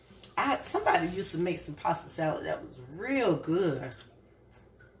had. Somebody used to make some pasta salad that was real good.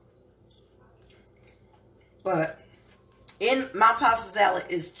 But in my pasta salad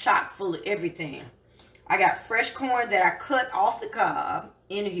is chock full of everything. I got fresh corn that I cut off the cob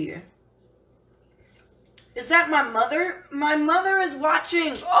in here. Is that my mother? My mother is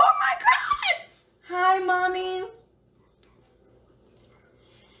watching. Oh my God! Hi, Mommy.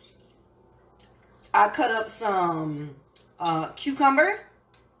 I cut up some cucumber.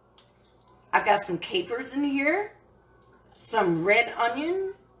 I've got some capers in here. Some red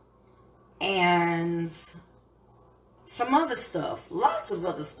onion. And some other stuff. Lots of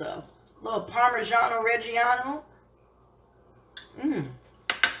other stuff. A little Parmigiano Reggiano.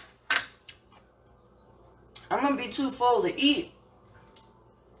 I'm going to be too full to eat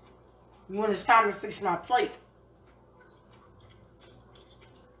when it's time to fix my plate.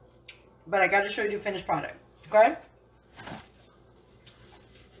 But I got to show you the finished product. Okay?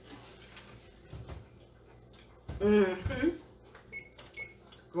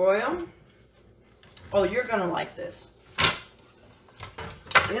 Royal. Oh, you're going to like this.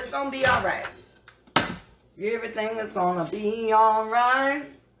 It's going to be alright. Everything is going to be alright.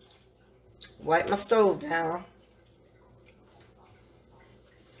 Wipe my stove down.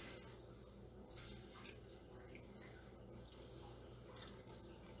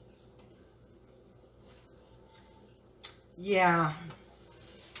 Yeah.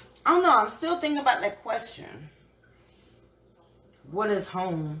 I don't know. I'm still thinking about that question. What is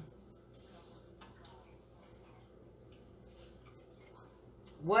home?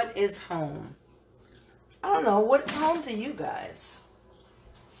 What is home? I don't know. What is home to you guys?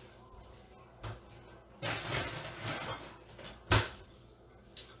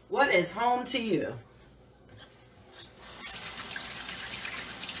 What is home to you?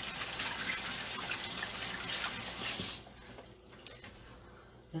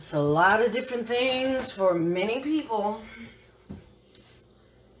 It's a lot of different things for many people.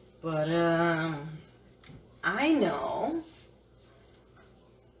 But, I know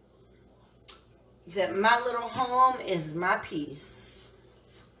that my little home is my peace.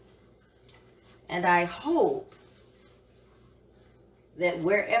 And I hope that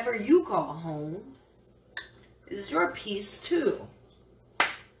wherever you call home is your peace too.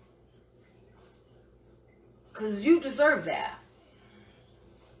 Because you deserve that.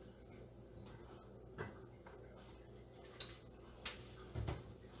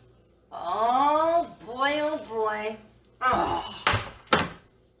 Oh boy, oh boy. Oh.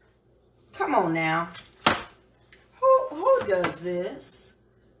 Come on now. Who does this?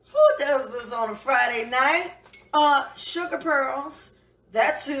 Who does this on a Friday night? Sugar Pearls.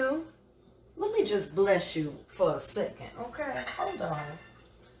 That's who. Let me just bless you for a second. Okay, hold on.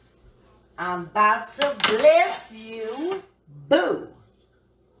 I'm about to bless you. Boo.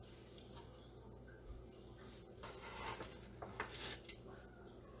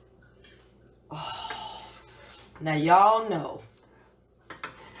 Oh. Now y'all know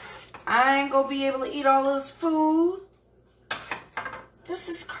I ain't gonna be able to eat all this food. This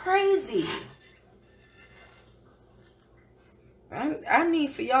is crazy. I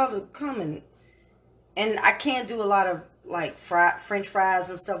need for y'all to come and I can't do a lot of like French fries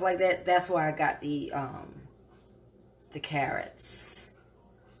and stuff like that. That's why I got the carrots.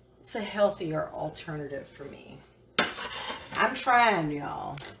 It's a healthier alternative for me. I'm trying,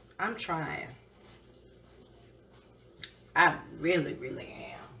 y'all. I'm trying. I really, really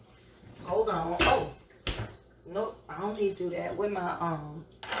am. Hold on. Oh, nope. I don't need to do that with my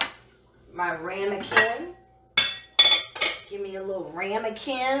ramekin. Give me a little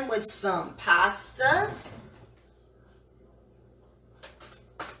ramekin with some pasta.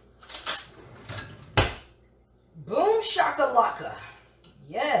 Boom shakalaka.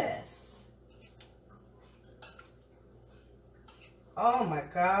 Yes. Oh my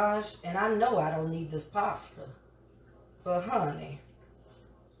gosh. And I know I don't need this pasta. But honey,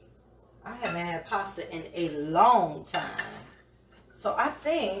 I haven't had pasta in a long time. So I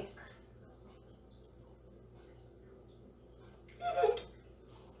think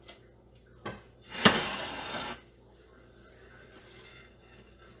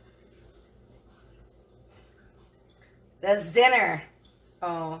that's dinner.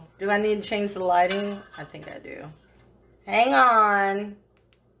 Oh, do I need to change the lighting? I think I do. Hang on.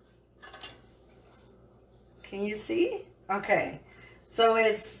 Can you see? Okay. So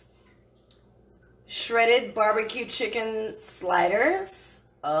it's shredded barbecue chicken sliders.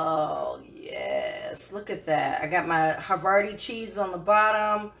 Oh, yes. Look at that. I got my Havarti cheese on the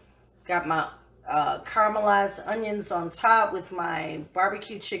bottom. Got my caramelized onions on top with my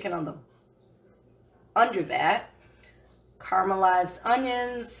barbecue chicken on the under that. Caramelized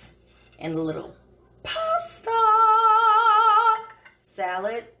onions and a little pasta.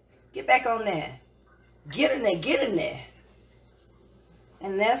 Salad. Get back on there. Get in there. Get in there.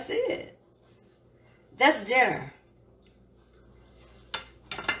 And that's it. That's dinner.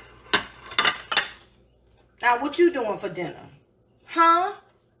 Now, what you doing for dinner? Huh?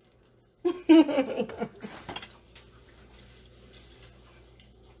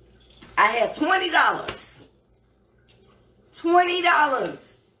 I had $20.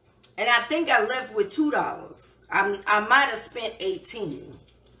 $20. And I think I left with $2. I might have spent $18.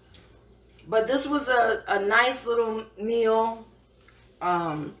 But this was a nice little meal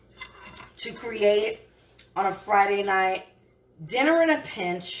to create on a Friday night. Dinner in a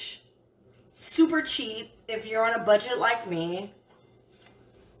pinch. Super cheap if you're on a budget like me.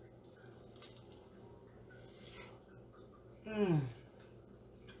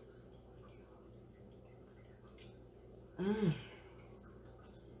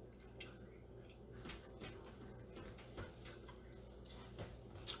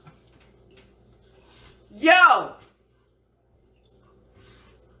 Yo!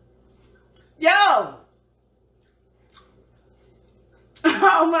 Yo!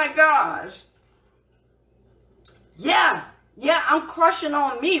 Oh my gosh. Yeah. Yeah, I'm crushing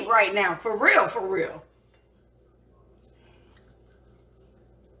on me right now. For real, for real.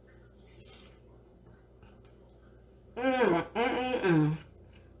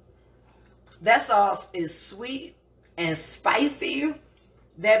 That sauce is sweet and spicy.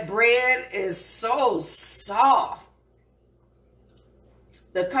 That bread is so soft.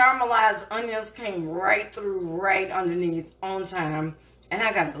 The caramelized onions came right through, right underneath, on time. And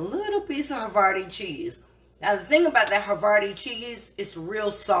I got a little piece of Havarti cheese. Now, the thing about that Havarti cheese, it's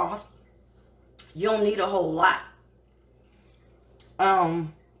real soft. You don't need a whole lot. Oh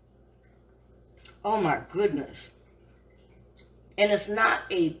my goodness. And it's not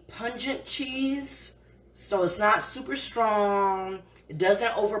a pungent cheese, so it's not super strong. It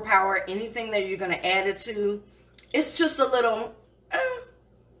doesn't overpower anything that you're going to add it to. It's just a little,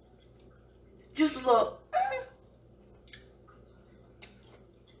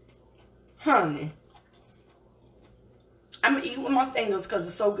 honey. I'm going to eat with my fingers because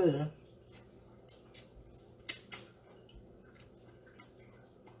it's so good.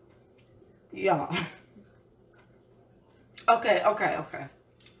 Yeah. Okay.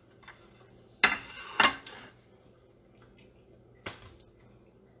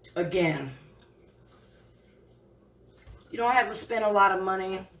 Again, you don't have to spend a lot of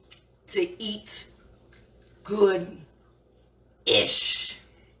money to eat good-ish.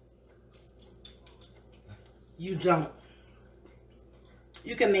 You don't.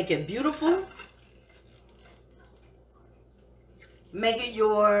 You can make it beautiful. Make it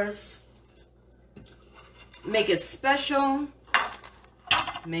yours. Make it special.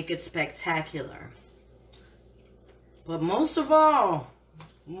 Make it spectacular. But most of all,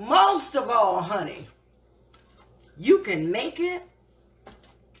 honey, you can make it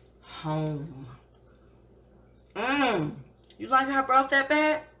home. You like how I brought that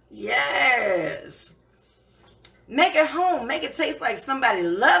back? Yes. Make it home. Make it taste like somebody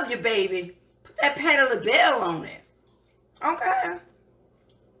love you, baby. Put that Patti LaBelle on it. Okay.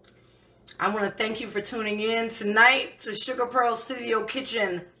 I want to thank you for tuning in tonight to Sugar Pearl Studio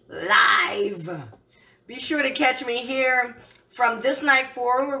Kitchen Live. Be sure to catch me here from this night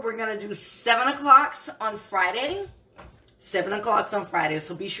forward. We're going to do 7 o'clock on Friday. 7 o'clock on Friday.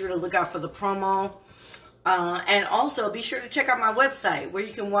 So be sure to look out for the promo. And also be sure to check out my website where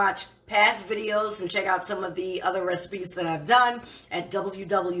you can watch past videos and check out some of the other recipes that I've done at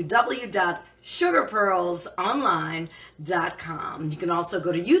www.sugarpearlsonline.com. You can also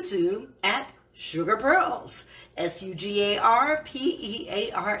go to YouTube at Sugar Pearls,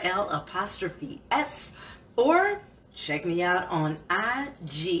 SUGARPEARL''S, or check me out on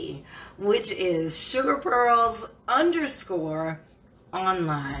IG, which is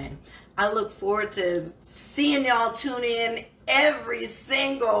sugarpearls_online. I look forward to seeing y'all tune in every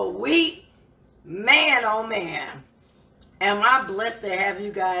single week. Man, oh man. Am I blessed to have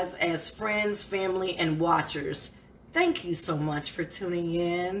you guys as friends, family, and watchers. Thank you so much for tuning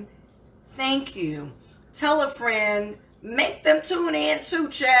in. Thank you. Tell a friend. Make them tune in too,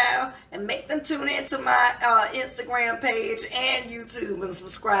 child. And make them tune in to my Instagram page and YouTube and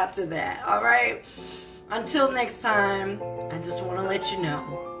subscribe to that. All right? Until next time, I just want to let you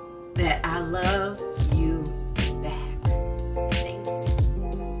know that I love you.